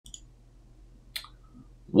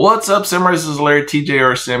What's up, Simmers? This is Larry,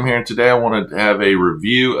 TJRSim here, and today I want to have a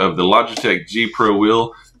review of the Logitech G Pro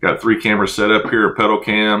wheel. Got 3 cameras set up here, a pedal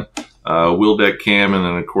cam, wheel deck cam, and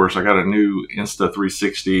then of course I got a new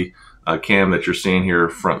Insta360 cam that you're seeing here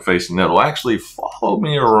front facing that'll actually follow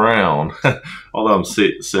me around. Although I'm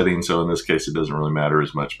sitting, so in this case it doesn't really matter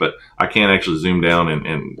as much, but I can actually zoom down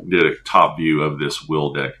and get a top view of this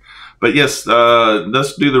wheel deck. But yes,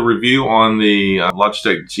 let's do the review on the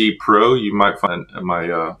Logitech G Pro. You might find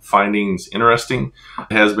my findings interesting.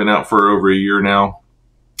 It has been out for over a year now,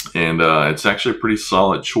 and it's actually a pretty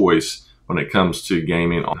solid choice when it comes to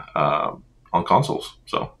gaming on consoles.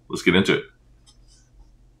 So let's get into it.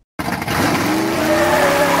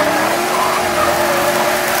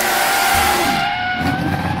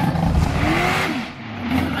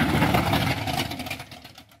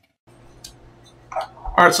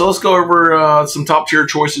 All right, so let's go over some top tier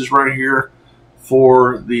choices right here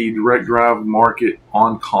for the direct drive market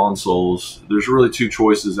on consoles. There's really 2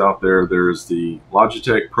 choices out there. There's the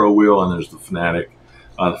Logitech Pro wheel and there's the fanatec.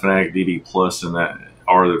 The fanatec DD Plus and that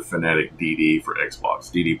are the fanatec DD for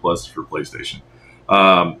Xbox. DD Plus is for PlayStation.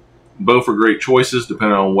 Both are great choices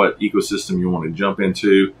depending on what ecosystem you want to jump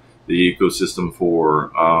into. The ecosystem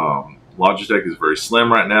for Logitech is very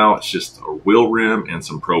slim right now. It's just a wheel rim and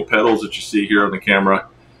some pro pedals that you see here on the camera,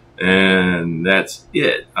 and that's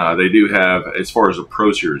it. They do have, as far as the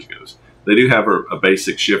Pro Series goes, they do have a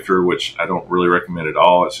basic shifter, which I don't really recommend at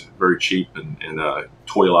all. It's very cheap and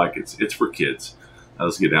toy-like. It's for kids.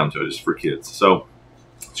 Let's get down to it. It's for kids. So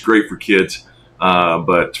it's great for kids,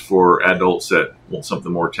 but for adults that want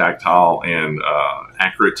something more tactile and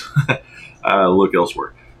accurate, look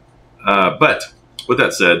elsewhere. But with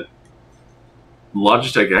that said,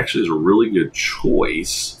 Logitech actually is a really good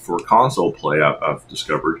choice for console play, I've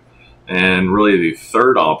discovered. And really the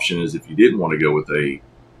third option is if you didn't want to go with a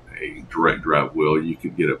direct drive wheel, you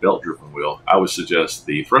could get a belt driven wheel. I would suggest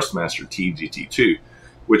the Thrustmaster TGT2,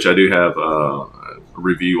 which I do have a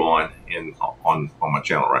review on my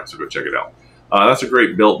channel, right? So go check it out. That's a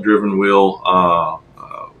great belt driven wheel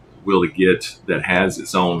to get that has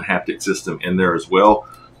its own haptic system in there as well,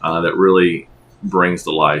 that really brings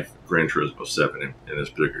to life Gran Turismo 7 in this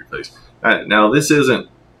particular case. Now this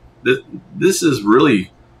is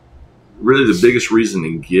really the biggest reason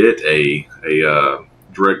to get a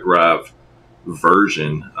direct drive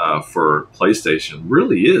version for PlayStation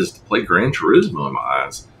really is to play Gran Turismo in my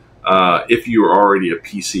eyes. If you are already a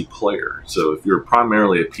PC player. So if you're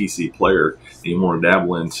primarily a PC player and you want to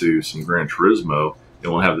dabble into some Gran Turismo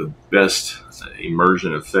and want to have the best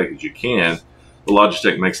immersion effect that you can, the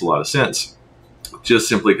Logitech makes a lot of sense, just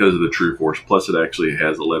simply because of the True Force. Plus it actually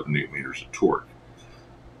has 11 Newton meters of torque.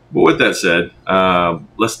 But with that said,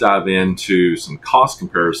 let's dive into some cost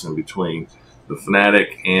comparison between the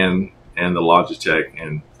fanatec and the Logitech,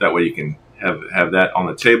 and that way you can have that on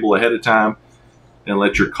the table ahead of time and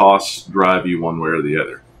let your costs drive you one way or the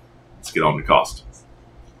other. Let's get on to cost.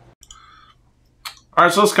 All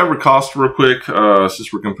right, so let's cover cost real quick,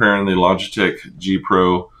 since we're comparing the Logitech G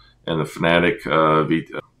Pro and the fanatec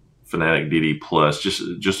fanatec DD Plus.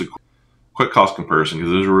 Just a quick cost comparison,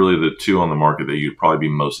 because those are really the 2 on the market that you'd probably be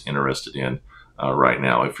most interested in right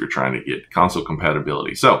now if you're trying to get console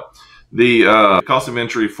compatibility. So the cost of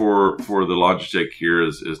entry for the Logitech here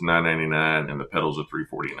is $9.99 and the pedals are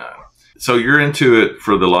 $349. So you're into it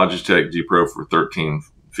for the Logitech G Pro for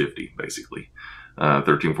 $13.50 basically.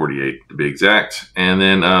 $13.48 to be exact, and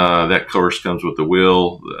then that of course comes with the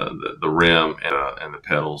wheel, the rim, and the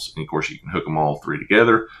pedals, and of course you can hook them all 3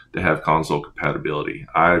 together to have console compatibility.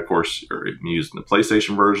 I of course am using the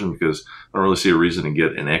PlayStation version because I don't really see a reason to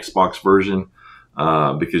get an Xbox version,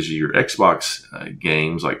 because your Xbox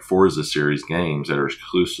games, like Forza series games that are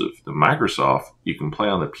exclusive to Microsoft, you can play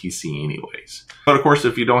on the PC anyways. But of course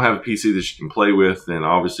if you don't have a PC that you can play with, then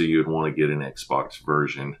obviously you'd want to get an Xbox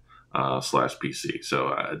version slash PC. So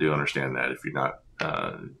I do understand that if you're not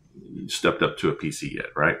stepped up to a PC yet,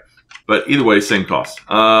 right? But either way, same cost.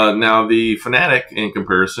 Now the fanatec in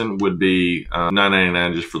comparison would be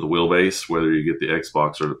 $9.99 just for the wheelbase, whether you get the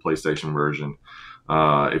Xbox or the PlayStation version.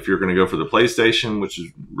 If you're going to go for the PlayStation, which is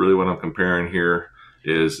really what I'm comparing here,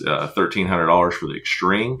 is $1,300 for the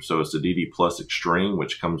Extreme. So it's the DD Plus Extreme,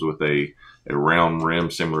 which comes with a round rim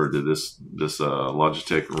similar to this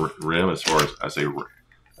Logitech rim, as far as I say.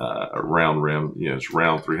 A round rim, it's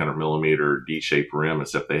round 300 millimeter D-shaped rim,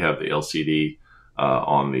 except they have the LCD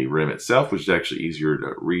on the rim itself, which is actually easier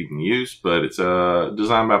to read and use, but it's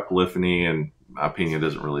designed by Polyphony, and in my opinion,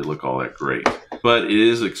 doesn't really look all that great. But it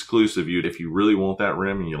is exclusive. If you really want that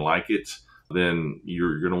rim and you like it, then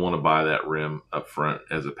you're going to want to buy that rim up front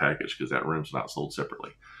as a package, because that rim's not sold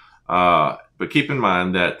separately. But keep in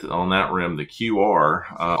mind that on that rim, the QR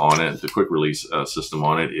on it, the quick release system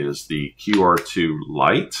on it is the QR2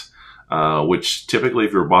 Lite, which typically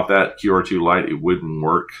if you bought that QR2 Lite, it wouldn't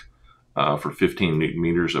work for 15 Newton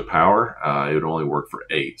meters of power. It would only work for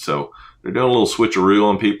 8. So they're doing a little switcheroo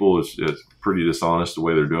on people. It's pretty dishonest the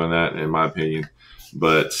way they're doing that, in my opinion.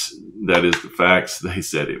 But that is the facts. They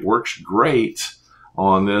said it works great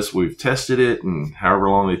on this. We've tested it, and however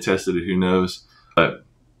long they tested it, who knows. But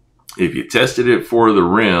if you tested it for the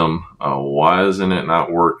rim, why doesn't it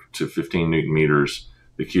not work to 15 Newton meters,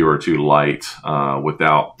 the QR2 Lite,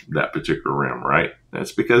 without that particular rim, right?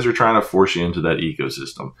 That's because they're trying to force you into that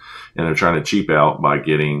ecosystem, and they're trying to cheap out by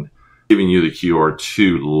giving you the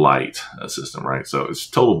QR2 Lite system, right? So it's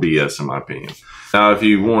total BS in my opinion. Now, if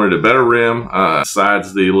you wanted a better rim,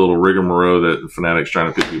 besides the little rigmarole that Fanatec's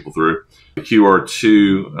trying to put people through, the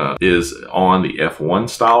QR2 is on the F1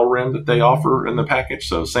 style rim that they offer in the package.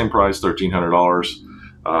 So same price,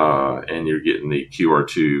 $1,300, and you're getting the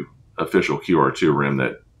QR2 official QR2 rim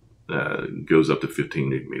that goes up to 15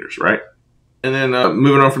 Newton meters, right? And then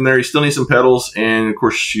moving on from there, you still need some pedals, and of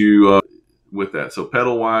course you with that. So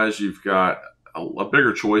pedal wise, you've got a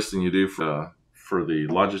bigger choice than you do for the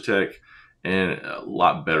Logitech, and a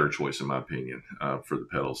lot better choice in my opinion for the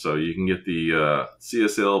pedals. So you can get the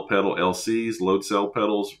CSL pedal LCs, load cell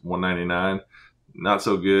pedals, $199. Not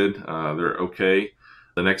so good. They're okay.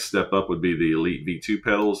 The next step up would be the Elite V2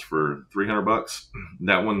 pedals for $300.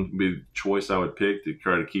 That one would be the choice I would pick to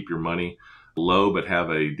try to keep your money low but have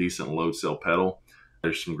a decent load cell pedal.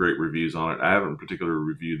 There's some great reviews on it. I haven't particularly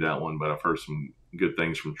reviewed that one, but I've heard some good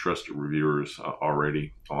things from trusted reviewers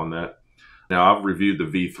already on that. Now, I've reviewed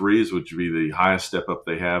the V3s, which would be the highest step up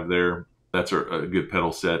they have there. That's a good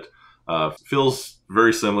pedal set. Feels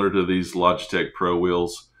very similar to these Logitech Pro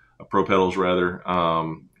wheels, Pro pedals rather.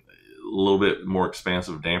 A little bit more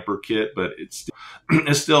expansive damper kit, but it's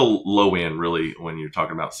still low end really when you're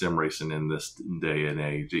talking about sim racing in this day and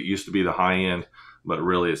age. It used to be the high end, but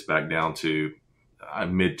really it's back down to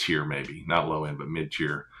mid-tier, maybe not low end, but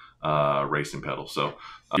mid-tier racing pedals. So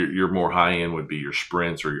your more high end would be your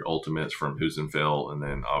sprints or your ultimates from Husenfeld, and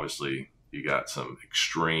then obviously you got some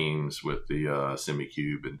extremes with the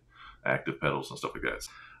simucube and active pedals and stuff like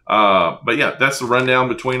that. But yeah, that's the rundown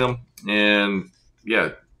between them, and yeah,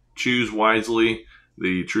 choose wisely.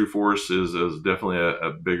 The True Force is definitely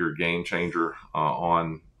a bigger game changer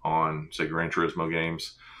on say Gran Turismo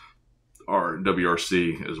games, or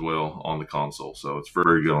WRC as well on the console. So it's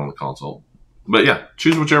very good on the console. But yeah,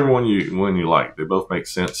 choose whichever one you like. They both make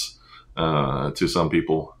sense to some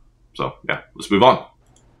people. So yeah, let's move on.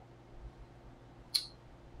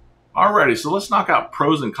 Alrighty, so let's knock out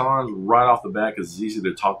pros and cons right off the bat, because it's easy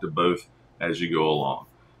to talk to both as you go along.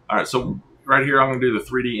 All right, so right here, I'm going to do the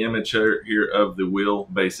 3D image here of the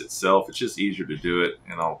wheelbase itself. It's just easier to do it,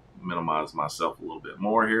 and I'll minimize myself a little bit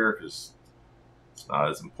more here because it's not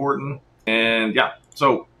as important. And yeah,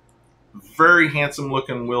 so very handsome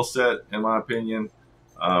looking wheel set in my opinion.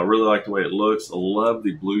 Really like the way it looks. I love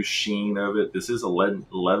the blue sheen of it. This is 11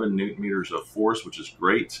 Newton meters of force, which is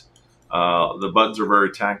great. The buttons are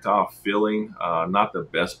very tactile feeling. Not the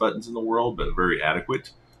best buttons in the world, but very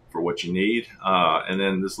adequate for what you need. And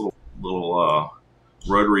then this little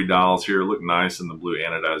rotary dials here look nice in the blue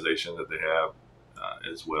anodization that they have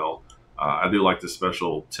as well. I do like the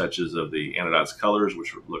special touches of the anodized colors,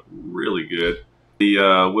 which look really good. The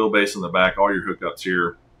wheelbase on the back, all your hookups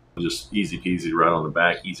here, just easy peasy right on the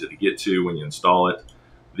back, easy to get to when you install it.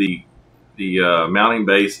 The mounting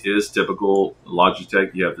base is typical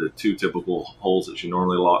Logitech. You have the two typical holes that you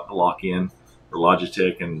normally lock in for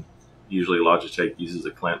Logitech, and usually Logitech uses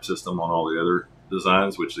a clamp system on all the other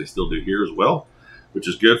designs, which they still do here as well, which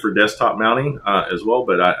is good for desktop mounting as well.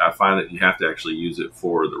 But I find that you have to actually use it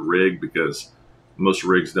for the rig, because most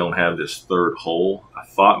rigs don't have this third hole. I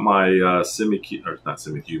thought my simucube, or not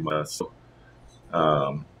simucube,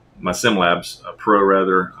 my SimLabs Pro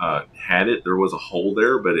rather had it. There was a hole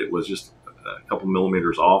there, but it was just a couple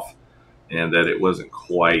millimeters off, and that it wasn't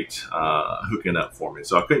quite hooking up for me.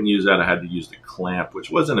 So I couldn't use that. I had to use the clamp,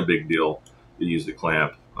 which wasn't a big deal to use the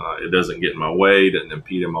clamp. It doesn't get in my way, doesn't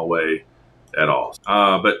impede in my way at all.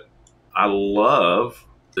 But I love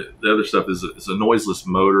the other stuff is it's a noiseless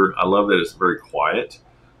motor. I love that it's very quiet.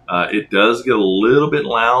 It does get a little bit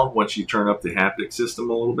loud once you turn up the haptic system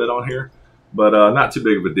a little bit on here, but not too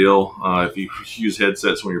big of a deal. If you use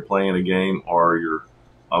headsets when you're playing a game, or you're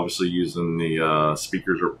obviously using the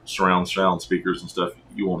speakers or surround sound speakers and stuff,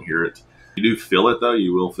 you won't hear it. You do feel it though.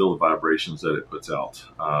 You will feel the vibrations that it puts out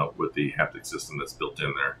with the haptic system that's built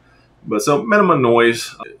in there. But so minimum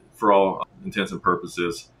noise for all intents and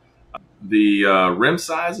purposes. The rim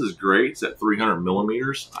size is great. It's at 300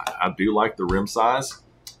 millimeters. I do like the rim size,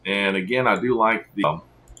 and again, I do like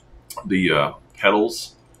the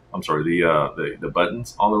pedals. I'm sorry, the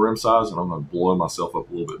buttons on the rim size, and I'm going to blow myself up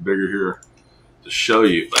a little bit bigger here to show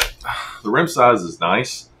you. But the rim size is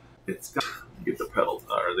nice. It's got, get the pedals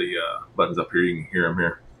or the buttons up here. You can hear them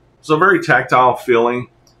here. So very tactile feeling.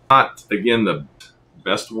 Not again the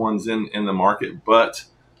best ones in the market, but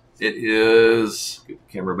it is, get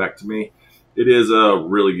the camera back to me, it is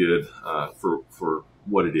really good for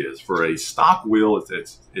what it is. For a stock wheel,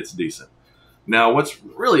 it's decent. Now what's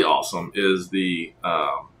really awesome is the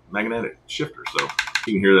magnetic shifter. So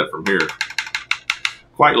you can hear that from here.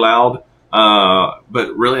 Quite loud,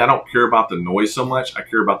 but really I don't care about the noise so much. I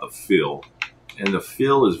care about the feel. And the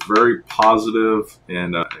feel is very positive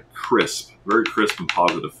and crisp, very crisp and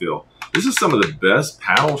positive feel. This is some of the best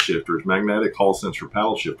paddle shifters, magnetic hall sensor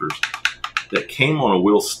paddle shifters that came on a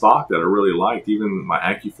wheel stock that I really liked. Even my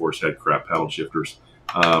AccuForce had crap paddle shifters,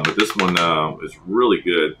 but this one is really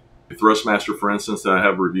good. The Thrustmaster, for instance, that I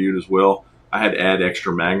have reviewed as well, I had to add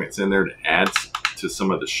extra magnets in there to add to some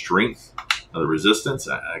of the strength, the resistance,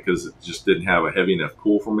 because it just didn't have a heavy enough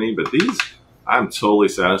pull for me. But these I'm totally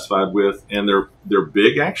satisfied with, and they're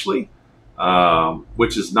big actually,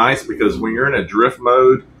 which is nice because when you're in a drift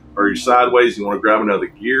mode or you're sideways, you want to grab another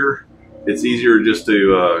gear, it's easier just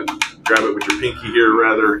to grab it with your pinky here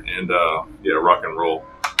rather, and yeah, rock and roll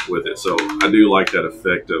with it. So I do like that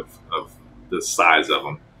effect of the size of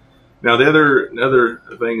them. Now the other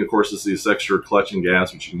thing, of course, is this extra clutch and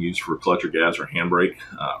gas, which you can use for clutch or gas or handbrake,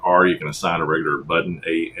 or you can assign a regular button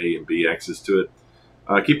A and B axis to it.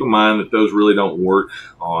 Keep in mind that those really don't work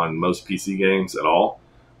on most PC games at all,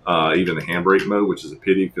 even the handbrake mode, which is a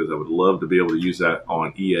pity because I would love to be able to use that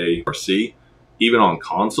on EA or C. Even on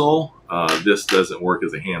console, this doesn't work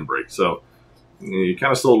as a handbrake. So you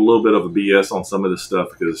kind of sold a little bit of a BS on some of this stuff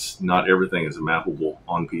because not everything is mappable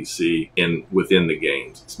on PC within the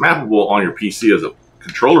games. It's mappable on your PC as a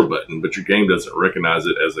controller button, but your game doesn't recognize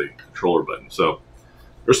it as a controller button. So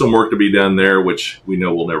there's some work to be done there, which we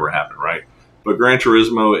know will never happen, right? But Gran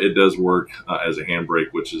Turismo, it does work as a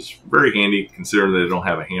handbrake, which is very handy considering they don't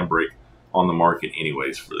have a handbrake on the market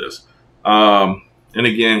anyways for this. And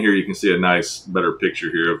again, here you can see a nice, better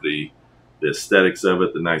picture here of the aesthetics of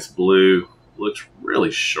it. The nice blue looks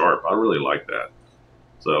really sharp. I really like that.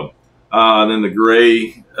 So then the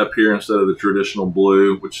gray up here instead of the traditional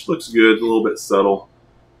blue, which looks good, a little bit subtle.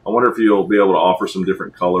 I wonder if you'll be able to offer some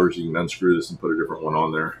different colors. You can unscrew this and put a different one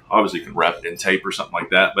on there. Obviously, you can wrap it in tape or something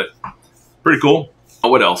like that, but pretty cool.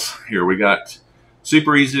 What else? Here we got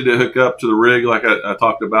super easy to hook up to the rig like I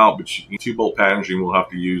talked about, but 2-bolt packaging will have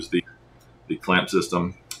to use the clamp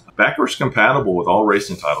system. Backwards compatible with all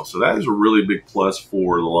racing titles. So that is a really big plus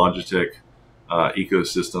for the Logitech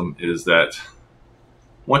ecosystem, is that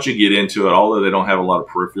once you get into it, although they don't have a lot of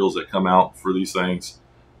peripherals that come out for these things,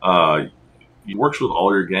 it works with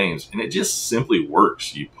all your games, and it just simply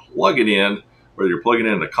works. You plug it in, whether you're plugging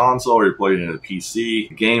it in a console or you're plugging it in a PC,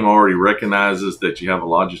 the game already recognizes that you have a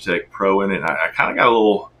Logitech Pro in it. I kind of got a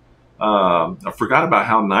little, I forgot about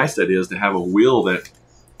how nice that is to have a wheel that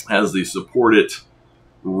has the supported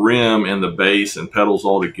rim and the base and pedals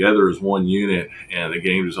all together as one unit, and the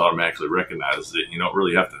game just automatically recognizes it. You don't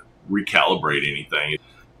really have to recalibrate anything.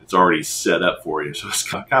 It's already set up for you. So it's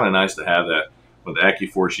kind of nice to have that. With the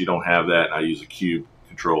AccuForce, you don't have that. I use a cube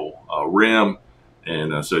control rim.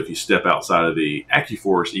 And so if you step outside of the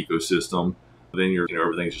AccuForce ecosystem, then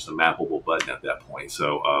everything's just a mappable button at that point.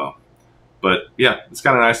 So, but yeah, it's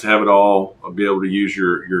kind of nice to have it all, be able to use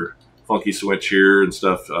your funky switch here and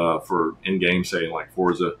stuff for in-game, say like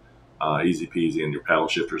Forza, easy peasy, and your paddle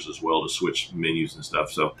shifters as well to switch menus and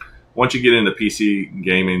stuff. So once you get into PC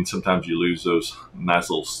gaming, sometimes you lose those nice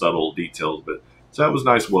little subtle details. But so that was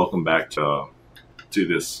nice. Welcome back to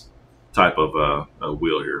this type of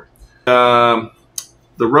wheel here.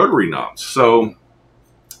 The rotary knobs. So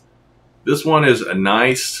this one is a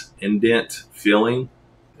nice indent feeling.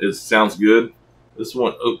 It sounds good. This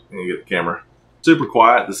one, oh, let me get the camera. Super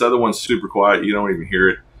quiet. This other one's super quiet. You don't even hear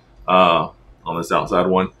it on this outside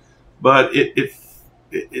one. But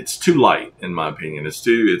it's too light, in my opinion. It's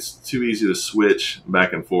too easy to switch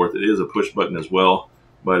back and forth. It is a push button as well,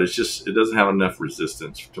 but it doesn't have enough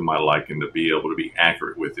resistance to my liking to be able to be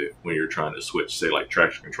accurate with it when you're trying to switch, say like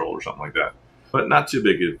traction control or something like that. But not too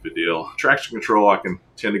big of a deal. Traction control, I can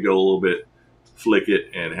tend to go a little bit, flick it,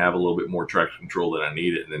 and have a little bit more traction control than I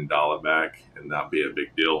need it, and then dial it back and not be a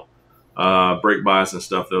big deal. Brake bias and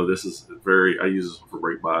stuff, though, this is I use this for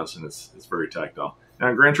brake bias, and it's very tactile. Now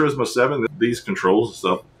in Gran Turismo 7, these controls and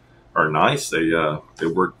stuff are nice. They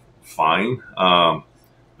work fine.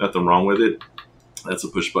 nothing wrong with it. That's a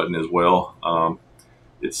push button as well.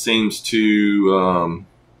 It seems to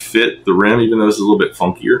fit the rim, even though it's a little bit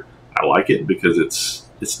funkier. I like it because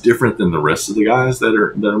it's different than the rest of the guys that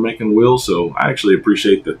are making wheels. So I actually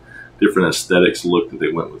appreciate the different aesthetics look that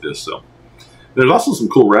they went with this. So there's also some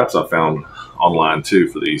cool wraps I found online too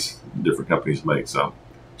for these different companies make. So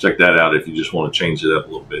check that out if you just want to change it up a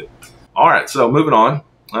little bit. All right, so moving on.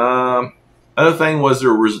 Other thing was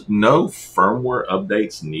there was no firmware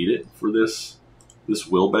updates needed for this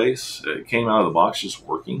wheelbase. It came out of the box just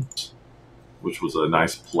working, which was a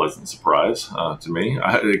nice, pleasant surprise to me.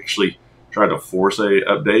 I actually tried to force a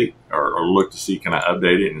update or look to see can I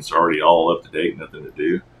update it, and it's already all up to date, nothing to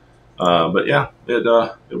do. But yeah,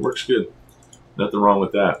 it works good. Nothing wrong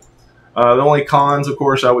with that. The only cons, of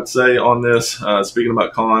course, I would say on this, speaking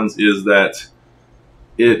about cons, is that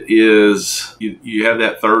it is, you have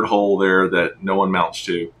that third hole there that no one mounts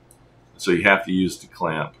to. So you have to use the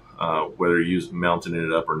clamp, whether you're mounting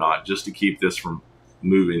it up or not, just to keep this from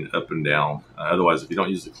moving up and down. Otherwise, if you don't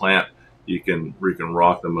use the clamp, you can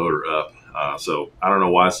rock the motor up. So I don't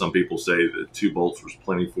know why some people say that 2 bolts was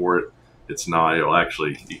plenty for it. It's not. It'll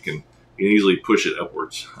actually, you can easily push it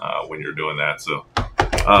upwards when you're doing that. So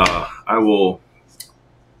I will,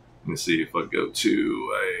 let me see if I go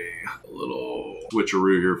to a little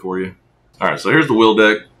switcheroo here for you. All right, so here's the wheel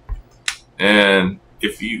deck. And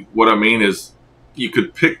what I mean is you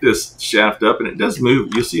could pick this shaft up and it does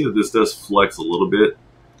move. You'll see that this does flex a little bit,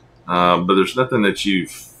 but there's nothing that you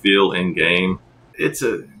feel in game.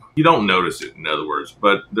 You don't notice it, in other words,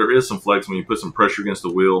 but there is some flex when you put some pressure against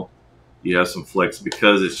the wheel. You have some flex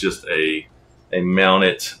because it's just a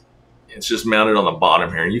mounted. It's just mounted on the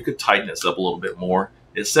bottom here. You could tighten this up a little bit more.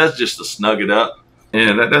 It says just to snug it up,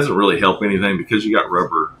 and that doesn't really help anything because you got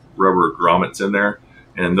rubber grommets in there,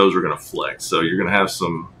 and those are going to flex. So you're going to have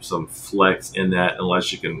some flex in that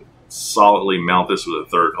unless you can solidly mount this with a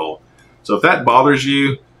third hole. So if that bothers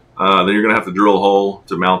you, then you're going to have to drill a hole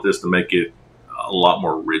to mount this to make it a lot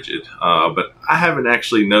more rigid. But I haven't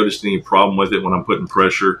actually noticed any problem with it when I'm putting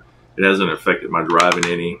pressure. It hasn't affected my driving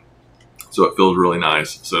any, so it feels really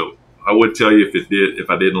nice. So I would tell you if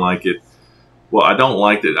I didn't like it. Well, I don't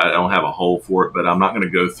like that I don't have a hole for it, but I'm not going to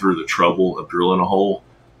go through the trouble of drilling a hole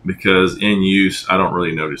because in use, I don't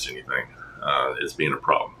really notice anything as being a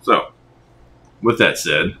problem. So with that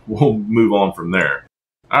said, we'll move on from there.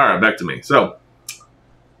 All right, back to me. So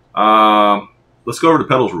let's go over the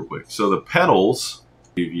pedals real quick. So the pedals,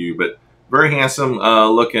 but very handsome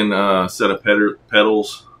looking set of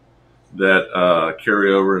pedals that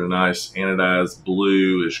carry over in a nice anodized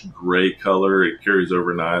bluish gray color. It carries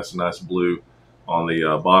over nice blue on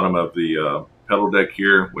the bottom of the pedal deck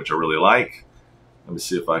here, which I really like. Let me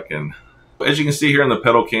see if I can. As you can see here in the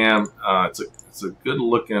pedal cam, it's a good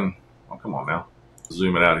looking. Oh, come on now,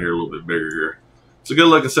 zoom it out here a little bit bigger here. It's a good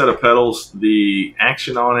looking set of pedals. The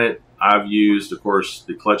action on it, I've used, of course,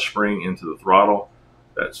 the clutch spring into the throttle.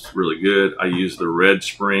 That's really good. I use the red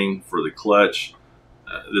spring for the clutch.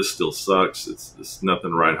 This still sucks. It's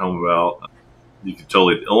nothing to write home about. You can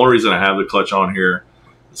totally. The only reason I have the clutch on here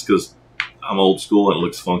is because I'm old school and it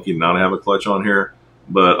looks funky not to have a clutch on here.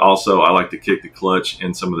 But also, I like to kick the clutch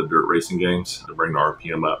in some of the dirt racing games to bring the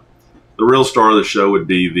RPM up. The real star of the show would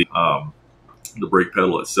be the brake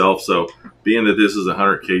pedal itself. So, being that this is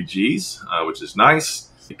 100 kgs, which is nice,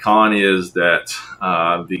 the con is that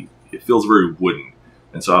it feels very wooden.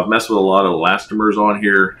 And so I've messed with a lot of elastomers on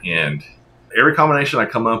here, and every combination I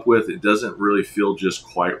come up with, it doesn't really feel just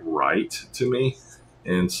quite right to me.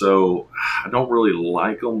 And so I don't really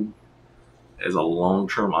like them as a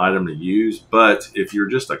long-term item to use. But if you're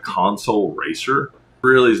just a console racer,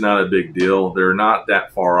 really is not a big deal. They're not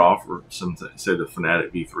that far off from, say, the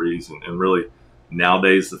Fanatec V3s. And really,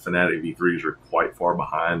 nowadays, the Fanatec V3s are quite far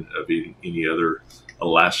behind of any other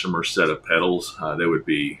elastomer set of pedals. They would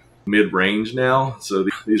be mid-range now. So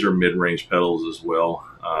these are mid-range pedals as well.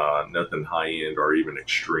 Nothing high-end or even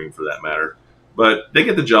extreme for that matter. But they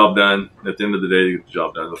get the job done. At the end of the day, they get the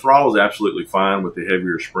job done. The throttle is absolutely fine with the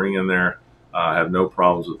heavier spring in there. I have no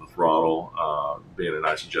problems with the throttle being a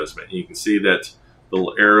nice adjustment. And you can see that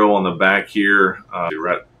little arrow on the back here,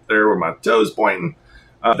 right there where my toe is pointing.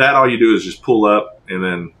 That all you do is just pull up and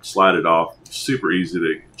then slide it off. Super easy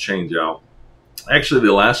to change out. Actually, the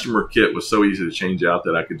elastomer kit was so easy to change out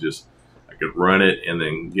that I could run it and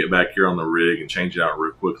then get back here on the rig and change it out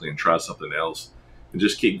real quickly and try something else and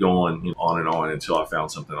just keep going on and on until I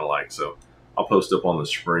found something I like. So I'll post up on the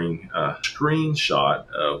screenshot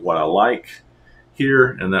of what I like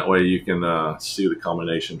here, and that way you can see the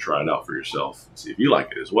combination, try it out for yourself, and see if you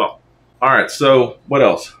like it as well. All right, so what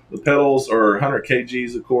else? The pedals are 100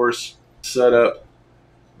 kgs, of course. Setup.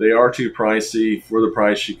 They are too pricey. For the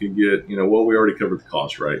price you could get, you know, well, we already covered the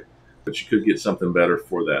cost, right? But you could get something better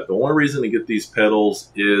for that. The only reason to get these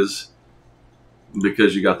pedals is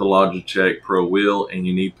because you got the Logitech Pro wheel and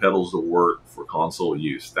you need pedals to work for console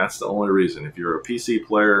use. That's the only reason. If you're a PC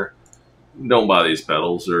player, don't buy these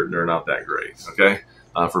pedals. They're not that great, okay?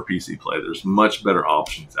 For PC play, there's much better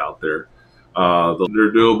options out there.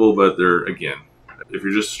 They're doable, but they're, again, if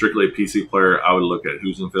you're just strictly a PC player, I would look at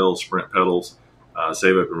Husenfeld Sprint pedals.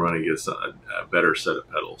 Save up and run and get a better set of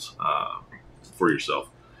pedals for yourself.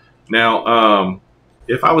 Now,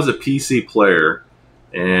 if I was a PC player,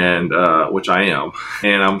 and which I am,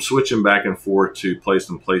 and I'm switching back and forth to play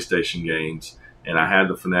some PlayStation games, and I had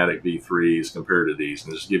the Fanatec V3s compared to these,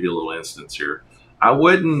 and just give you a little instance here, I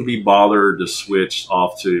wouldn't be bothered to switch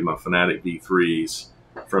off to my Fanatec V3s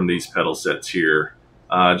from these pedal sets here,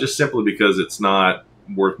 just simply because it's not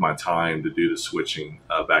worth my time to do the switching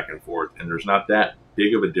back and forth, and there's not that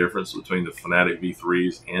big of a difference between the Fanatec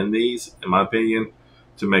V3s and these, in my opinion,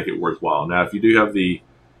 to make it worthwhile. Now, if you do have the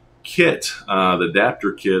kit, the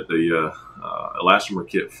adapter kit, the elastomer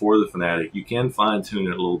kit for the Fanatec, you can fine tune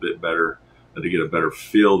it a little bit better to get a better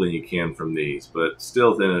feel than you can from these. But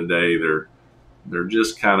still, at the end of the day, they're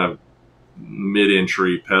just kind of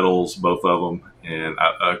mid-entry pedals, both of them, and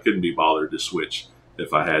I couldn't be bothered to switch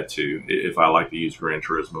if I had to. If I like to use Gran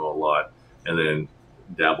Turismo a lot, and then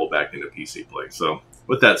dabble back into PC play. So,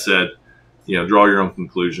 with that said, you know, draw your own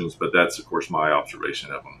conclusions. But that's, of course, my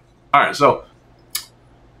observation of them. All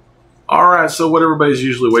right, so what everybody's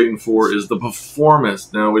usually waiting for is the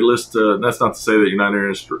performance. Now, we list, that's not to say that you're not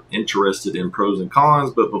interested in pros and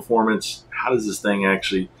cons, but performance, how does this thing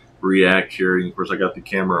actually react here? And of course, I got the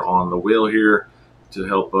camera on the wheel here to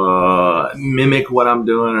help mimic what I'm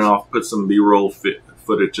doing, and I'll put some B-roll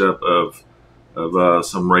footage up of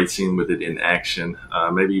some racing with it in action,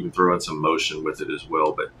 maybe even throw in some motion with it as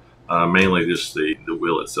well, but mainly just the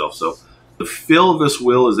wheel itself. So the feel of this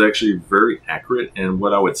wheel is actually very accurate, and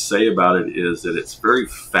what I would say about it is that it's very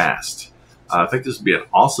fast. I think this would be an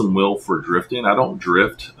awesome wheel for drifting. I don't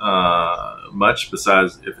drift much,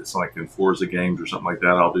 besides if it's like in Forza games or something like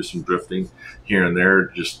that. I'll do some drifting here and there,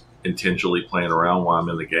 just intentionally playing around while I'm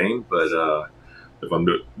in the game. But if I'm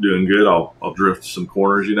doing good, I'll drift some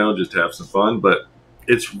corners, you know, just to have some fun. But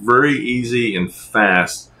it's very easy and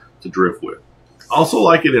fast to drift with. I also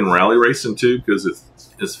like it in rally racing too, because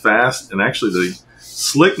it's fast, and actually the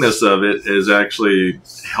slickness of it is actually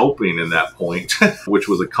helping in that point, which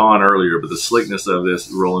was a con earlier, but the slickness of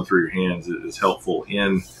this rolling through your hands is helpful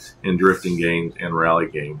in drifting games and rally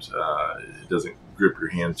games. It doesn't grip your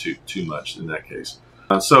hand too much in that case.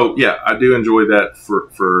 So yeah, I do enjoy that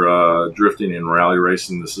for drifting and rally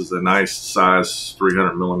racing. This is a nice size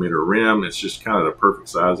 300 millimeter rim. It's just kind of the perfect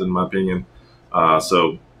size in my opinion.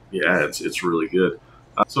 So yeah, it's really good.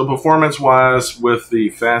 So performance-wise, with the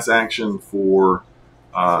fast action for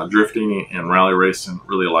drifting and rally racing,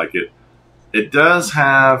 really like it. It does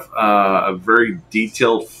have a very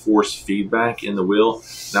detailed force feedback in the wheel.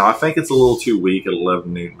 Now, I think it's a little too weak at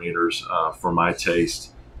 11 newton meters for my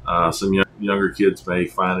taste. Some younger kids may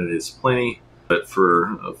find it as plenty, but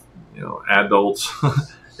for you know, adults,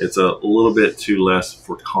 it's a little bit too less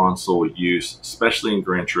for console use, especially in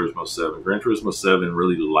Gran Turismo 7. Gran Turismo 7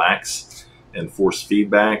 really lacks in force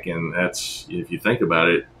feedback, and that's, if you think about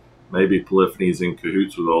it, maybe Polyphony's in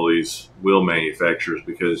cahoots with all these wheel manufacturers,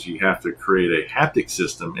 because you have to create a haptic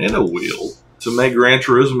system in a wheel to make Gran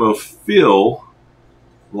Turismo feel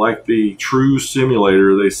like the true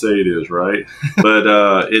simulator they say it is, right?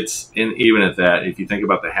 But even at that, if you think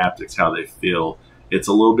about the haptics, how they feel, it's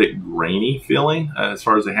a little bit grainy feeling as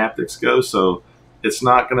far as the haptics go. So it's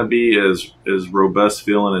not going to be as robust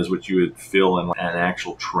feeling as what you would feel in an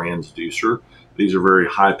actual transducer. These are very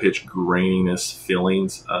high-pitched graininess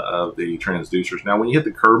feelings of the transducers. Now, when you hit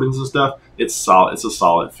the curbings and stuff, it's solid. It's a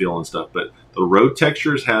solid feel and stuff. But the road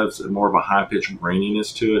textures have more of a high-pitched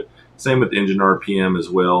graininess to it. Same with engine RPM as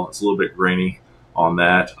well. It's a little bit grainy on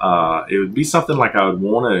that. It would be something like I would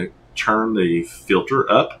want to turn the filter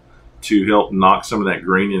up to help knock some of that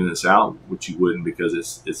graininess out, which you wouldn't because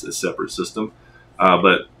it's a separate system.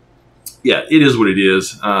 But yeah, it is what it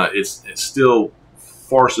is. It's still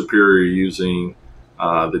far superior using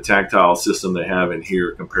the tactile system they have in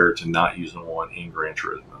here compared to not using one in Gran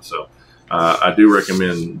Turismo. So I do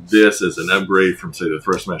recommend this as an upgrade from, say, the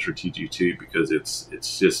Thrustmaster TG2, because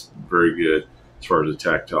it's just very good as far as the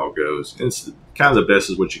tactile goes. And it's kind of the best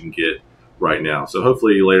is what you can get right now. So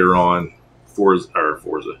hopefully later on, Forza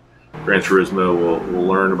Gran Turismo will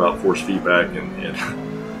learn about force feedback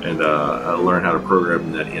and learn how to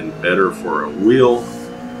program that in better for a wheel,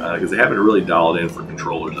 because they haven't really dialed in for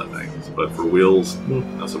controllers, I think. So but for wheels,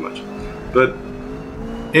 not so much. But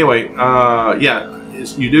anyway, yeah,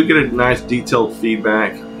 you do get a nice detailed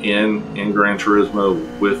feedback in Gran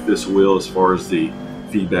Turismo with this wheel as far as the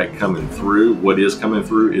feedback coming through. What is coming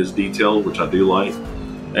through is detailed, which I do like.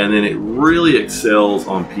 And then it really excels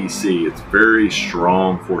on PC. It's very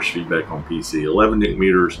strong force feedback on PC. 11 Newton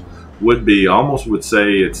meters would be, almost would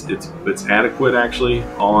say it's adequate actually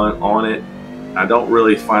on it. I don't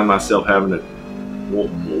really find myself having to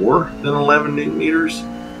want more than 11 Newton meters,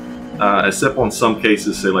 except on some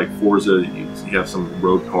cases, say like Forza, you have some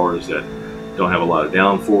road cars that don't have a lot of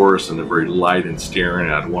downforce and they're very light in steering,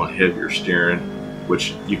 and I'd want heavier steering,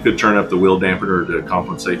 which you could turn up the wheel dampener to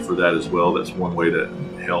compensate for that as well. That's one way to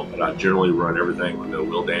help, but I generally run everything with no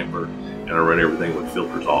wheel damper, and I run everything with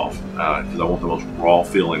filters off because I want the most raw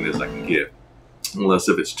feeling as I can get. Unless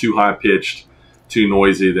if it's too high pitched, too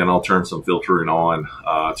noisy, then I'll turn some filtering on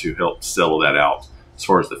to help settle that out as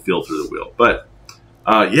far as the feel through the wheel. But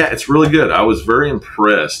yeah, it's really good. I was very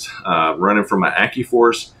impressed running from my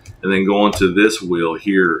AccuForce and then going to this wheel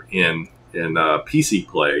here in PC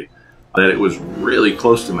play, that it was really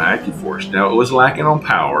close to my AccuForce. Now, it was lacking on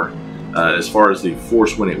power. As far as the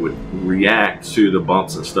force when it would react to the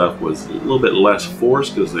bumps and stuff was a little bit less force,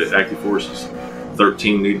 because the AccuForce is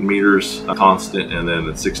 13 Newton meters constant and then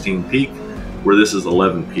a 16 peak, where this is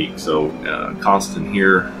 11 peak. So constant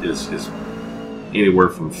here is anywhere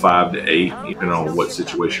from 5 to 8, depending on what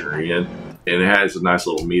situation you're in. And it has a nice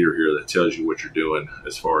little meter here that tells you what you're doing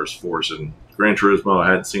as far as force. And Gran Turismo, I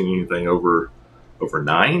hadn't seen anything over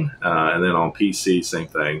 9, and then on PC, same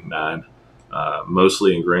thing, 9.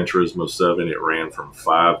 Mostly in Gran Turismo 7, it ran from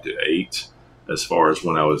 5 to 8 as far as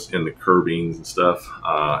when I was in the curbings and stuff.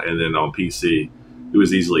 And then on PC, it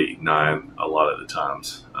was easily 9 a lot of the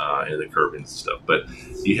times in the curbings and stuff. But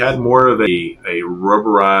you had more of a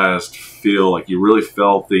rubberized feel, like you really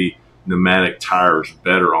felt the pneumatic tires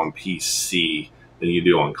better on PC than you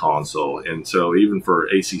do on console. And so even for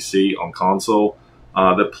ACC on console,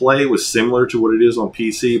 the play was similar to what it is on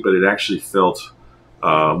PC, but it actually felt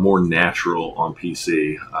more natural on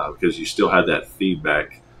PC because you still had that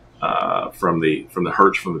feedback from the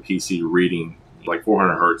hertz from the PC reading, like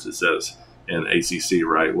 400 hertz it says in ACC,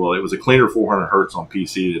 right? Well, it was a cleaner 400 hertz on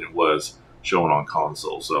PC than it was showing on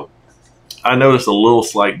console. So I noticed a little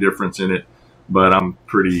slight difference in it, but I'm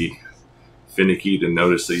pretty finicky to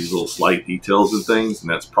notice these little slight details and things, and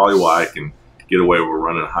that's probably why I can get away with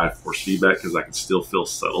running high force feedback, because I can still feel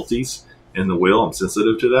subtleties in the wheel. I'm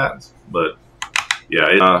sensitive to that. But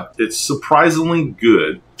yeah, it's surprisingly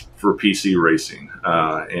good for PC racing,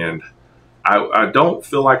 and I don't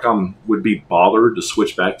feel like would be bothered to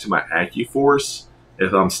switch back to my AccuForce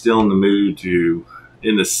if I'm still in the mood to,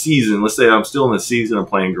 in the season, let's say I'm still in the season of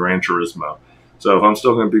playing Gran Turismo. So if I'm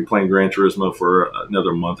still going to be playing Gran Turismo for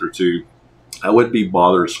another month or two, I wouldn't be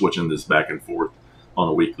bothered switching this back and forth on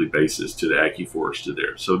a weekly basis to the AccuForce to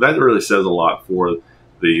there. So that really says a lot for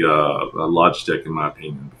the Logitech, in my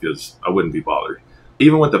opinion, because I wouldn't be bothered.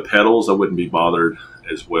 Even with the pedals, I wouldn't be bothered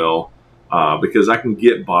as well, because I can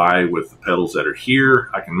get by with the pedals that are here.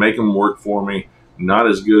 I can make them work for me. Not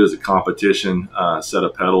as good as a competition set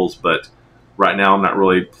of pedals, but right now I'm not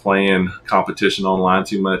really playing competition online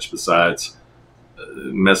too much, besides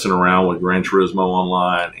messing around with Gran Turismo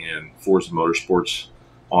online and Forza Motorsports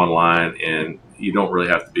online. And you don't really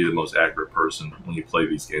have to be the most accurate person when you play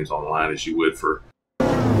these games online as you would for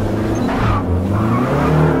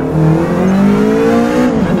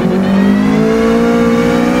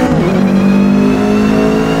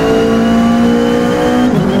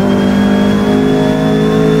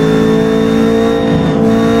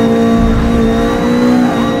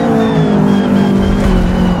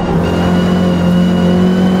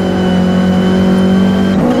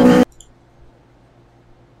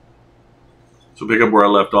pick up where I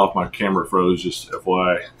left off. My camera froze, just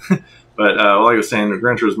FYI. But like I was saying, the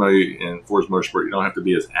Gran Turismo and Forza Motorsport, you don't have to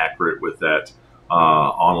be as accurate with that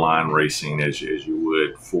online racing as you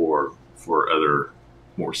would for other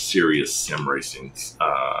more serious sim racing,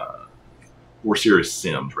 more serious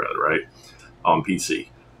sims rather, right, on PC.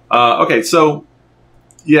 Okay, so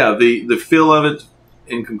yeah, the feel of it,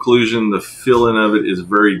 in conclusion, the feeling of it is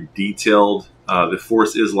very detailed. The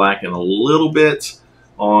force is lacking a little bit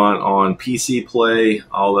on PC play,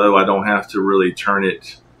 although I don't have to really turn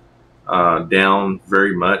it down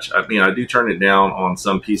very much. I mean, I do turn it down on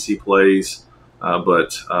some PC plays,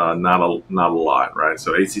 but not a lot, right?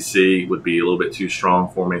 So ACC would be a little bit too strong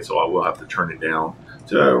for me, so I will have to turn it down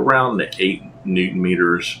to around the 8 Newton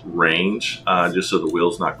meters range, just so the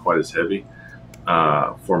wheel's not quite as heavy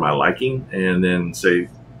for my liking. And then say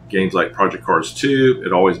games like Project Cars 2,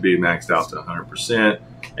 it'd always be maxed out to 100%.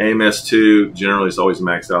 AMS2 generally is always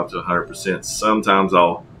maxed out to 100%. Sometimes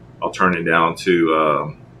I'll turn it down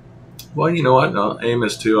to, well, you know what? No,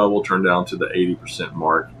 AMS2 I will turn down to the 80%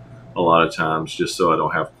 mark a lot of times, just so I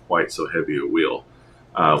don't have quite so heavy a wheel,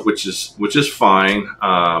 which is fine.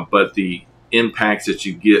 But the impacts that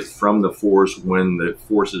you get from the force when the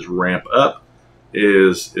forces ramp up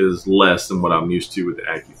is less than what I'm used to with the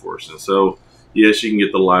AccuForce. And so, yes, you can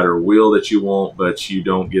get the lighter wheel that you want, but you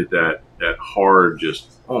don't get that hard,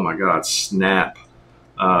 just, oh my God, snap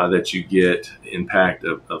that you get impact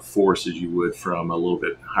of force as you would from a little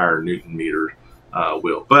bit higher Newton meter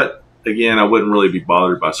wheel. But again, I wouldn't really be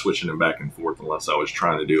bothered by switching them back and forth unless I was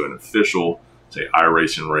trying to do an official, say,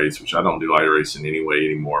 iRacing race, which I don't do iRacing anyway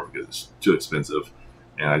anymore because it's too expensive,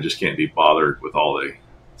 and I just can't be bothered with all the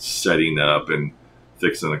setting up and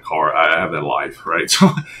fixing the car. I have that life, right? So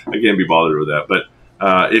I can't be bothered with that. But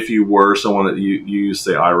if you were someone that you use,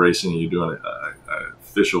 say, iRacing, and you're doing an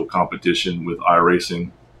official competition with iRacing,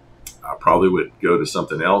 I probably would go to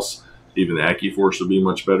something else. Even the AccuForce would be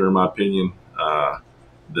much better in my opinion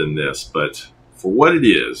than this. But for what it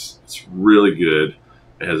is, it's really good.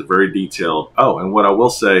 It has a very detailed, oh, and what I will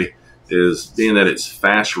say is, being that it's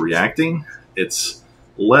fast reacting, it's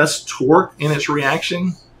less torque in its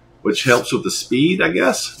reaction, which helps with the speed, I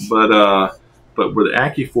guess. But where the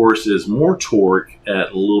AccuForce is more torque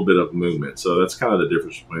at a little bit of movement. So that's kind of the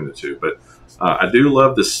difference between the two. But I do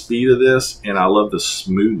love the speed of this, and I love the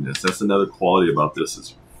smoothness. That's another quality about this.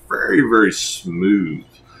 It's very, very smooth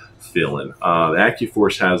feeling. The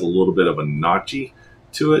AccuForce has a little bit of a notchy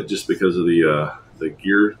to it just because of the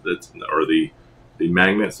gear or the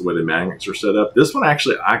magnets, the way the magnets are set up. This one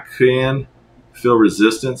actually, I can feel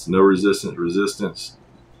resistance, no resistance, resistance,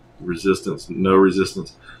 resistance, no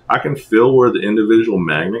resistance. I can feel where the individual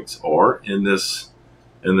magnets are in this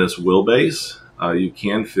wheelbase. You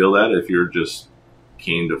can feel that if you're just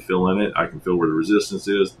keen to feel in it. I can feel where the resistance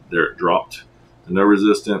is. There it dropped. No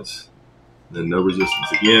resistance, then no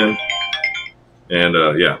resistance again.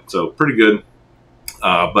 And yeah, so pretty good.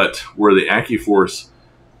 But where the AccuForce,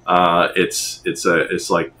 it's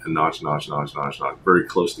like a notch, very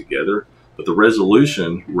close together. But the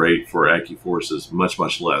resolution rate for AccuForce is much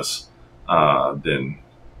less than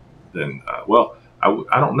well,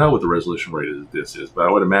 I don't know what the resolution rate of this is, but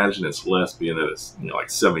I would imagine it's less, being that it's, you know, like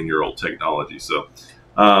 7-year-old technology. So,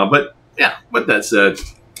 but yeah, with that said,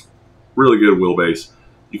 really good wheelbase.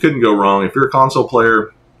 You couldn't go wrong. If you're a console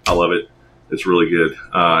player, I love it. It's really good.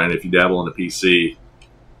 And if you dabble in the PC,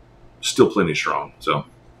 still plenty strong. So, all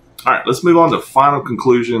right, let's move on to final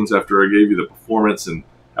conclusions after I gave you the performance and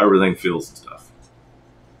how everything feels and stuff.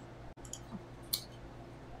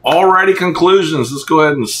 Alrighty, conclusions. Let's go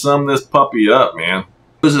ahead and sum this puppy up, man.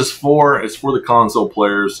 What is this for? It's for the console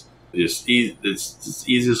players. It's the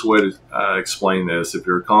easiest way to explain this. If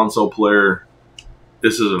you're a console player,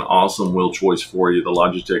 this is an awesome wheel choice for you. The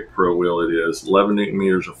Logitech Pro wheel it is. 11 Newton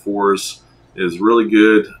meters of force is really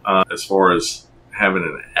good as far as having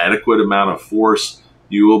an adequate amount of force.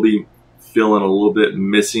 You will be feeling a little bit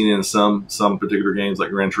missing in some particular games, like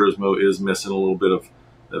Gran Turismo is missing a little bit of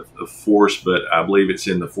force, but I believe it's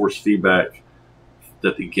in the force feedback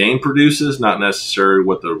that the game produces, not necessarily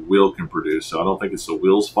what the wheel can produce. So I don't think it's the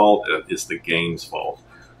wheel's fault, it's the game's fault.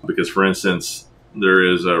 Because, for instance, there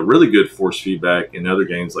is a really good force feedback in other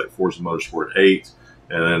games like Forza Motorsport 8,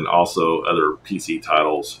 and then also other PC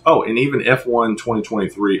titles. Oh, and even F1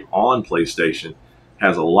 2023 on PlayStation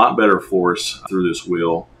has a lot better force through this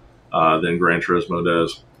wheel than Gran Turismo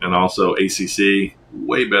does. And also ACC,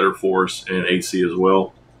 way better force, and AC as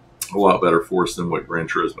well, a lot better force than what Gran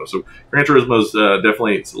Turismo. So Gran Turismo's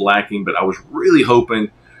definitely lacking, but I was really hoping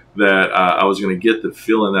that I was going to get the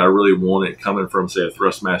feeling that I really wanted coming from, say, a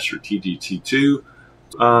Thrustmaster TGT2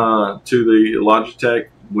 to the Logitech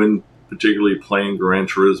when particularly playing Gran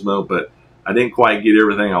Turismo, but I didn't quite get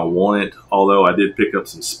everything I wanted, although I did pick up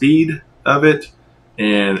some speed of it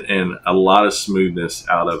and a lot of smoothness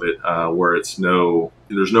out of it, where there's no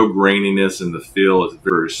graininess in the feel. It's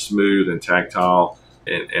very smooth and tactile,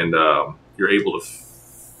 and you're able to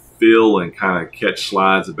feel and kind of catch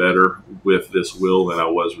slides better with this wheel than I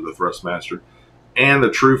was with the Thrustmaster. And the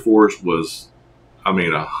true force was, I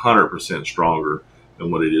mean, 100% stronger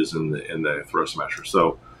than what it is in the Thrustmaster.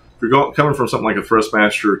 So if you're coming from something like a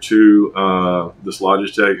Thrustmaster to this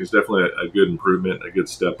Logitech, it's definitely a good improvement, a good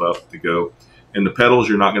step up to go. And the pedals,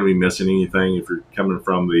 you're not going to be missing anything if you're coming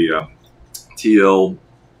from the TLPM,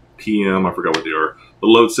 I forgot what they are. The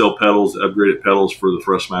load cell pedals, upgraded pedals for the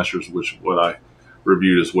Thrustmasters, which is what I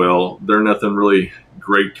reviewed as well. They're nothing really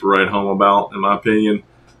great to write home about, in my opinion,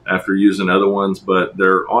 after using other ones, but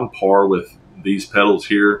they're on par with these pedals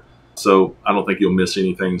here. So I don't think you'll miss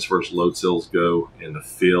anything as far as load cells go, and the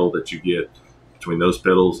feel that you get between those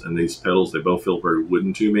pedals and these pedals. They both feel very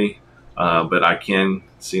wooden to me, but I can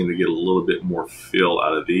seem to get a little bit more feel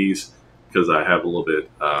out of these because I have a little bit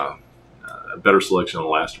a better selection of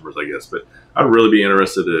elastomers, I guess. But I'd really be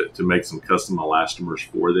interested to make some custom elastomers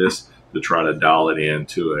for this to try to dial it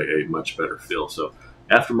into a much better feel. So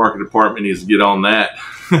aftermarket department needs to get on that,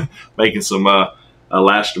 making some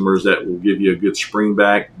elastomers that will give you a good spring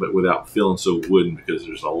back, but without feeling so wooden, because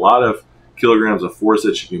there's a lot of kilograms of force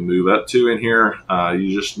that you can move up to in here.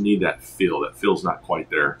 You just need that feel. That feel's not quite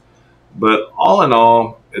there. But all in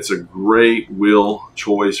all, it's a great wheel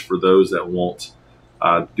choice for those that want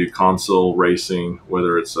do console racing,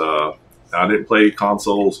 whether it's I didn't play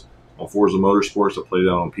consoles on Forza Motorsports. I played it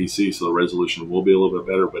on PC, so the resolution will be a little bit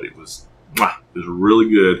better, but it was really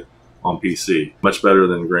good on PC. Much better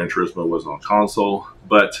than Gran Turismo was on console.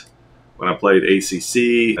 But when I played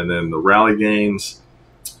ACC and then the rally games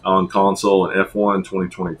on console and F1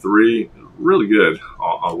 2023, really good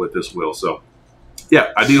with this wheel. So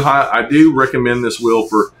yeah, I do recommend this wheel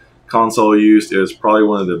for console use. It's probably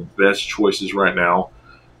one of the best choices right now.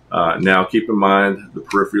 Now keep in mind the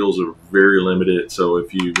peripherals are very limited, so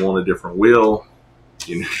if you want a different wheel,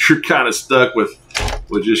 you're kind of stuck with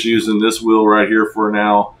just using this wheel right here for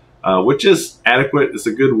now, which is adequate. It's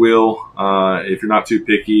a good wheel if you're not too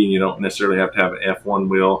picky and you don't necessarily have to have an F1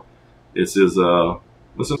 wheel. This is a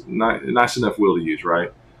nice enough wheel to use,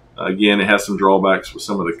 right? Again, it has some drawbacks with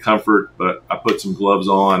some of the comfort, but I put some gloves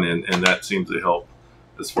on and that seems to help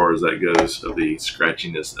as far as that goes, of the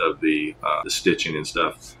scratchiness of the stitching and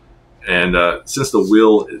stuff. And since the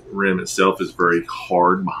wheel rim itself is very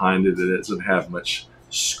hard behind it, it doesn't have much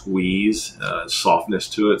squeeze, softness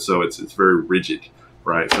to it, so it's very rigid,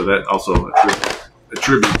 right? So that also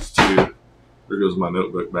attributes to, there goes my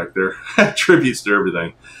notebook back there, attributes to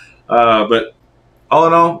everything. But all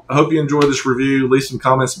in all, I hope you enjoyed this review. Leave some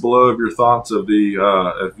comments below of your thoughts of the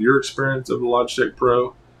of your experience of the Logitech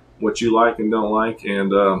Pro, what you like and don't like, and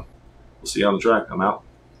we'll see you on the track. I'm out.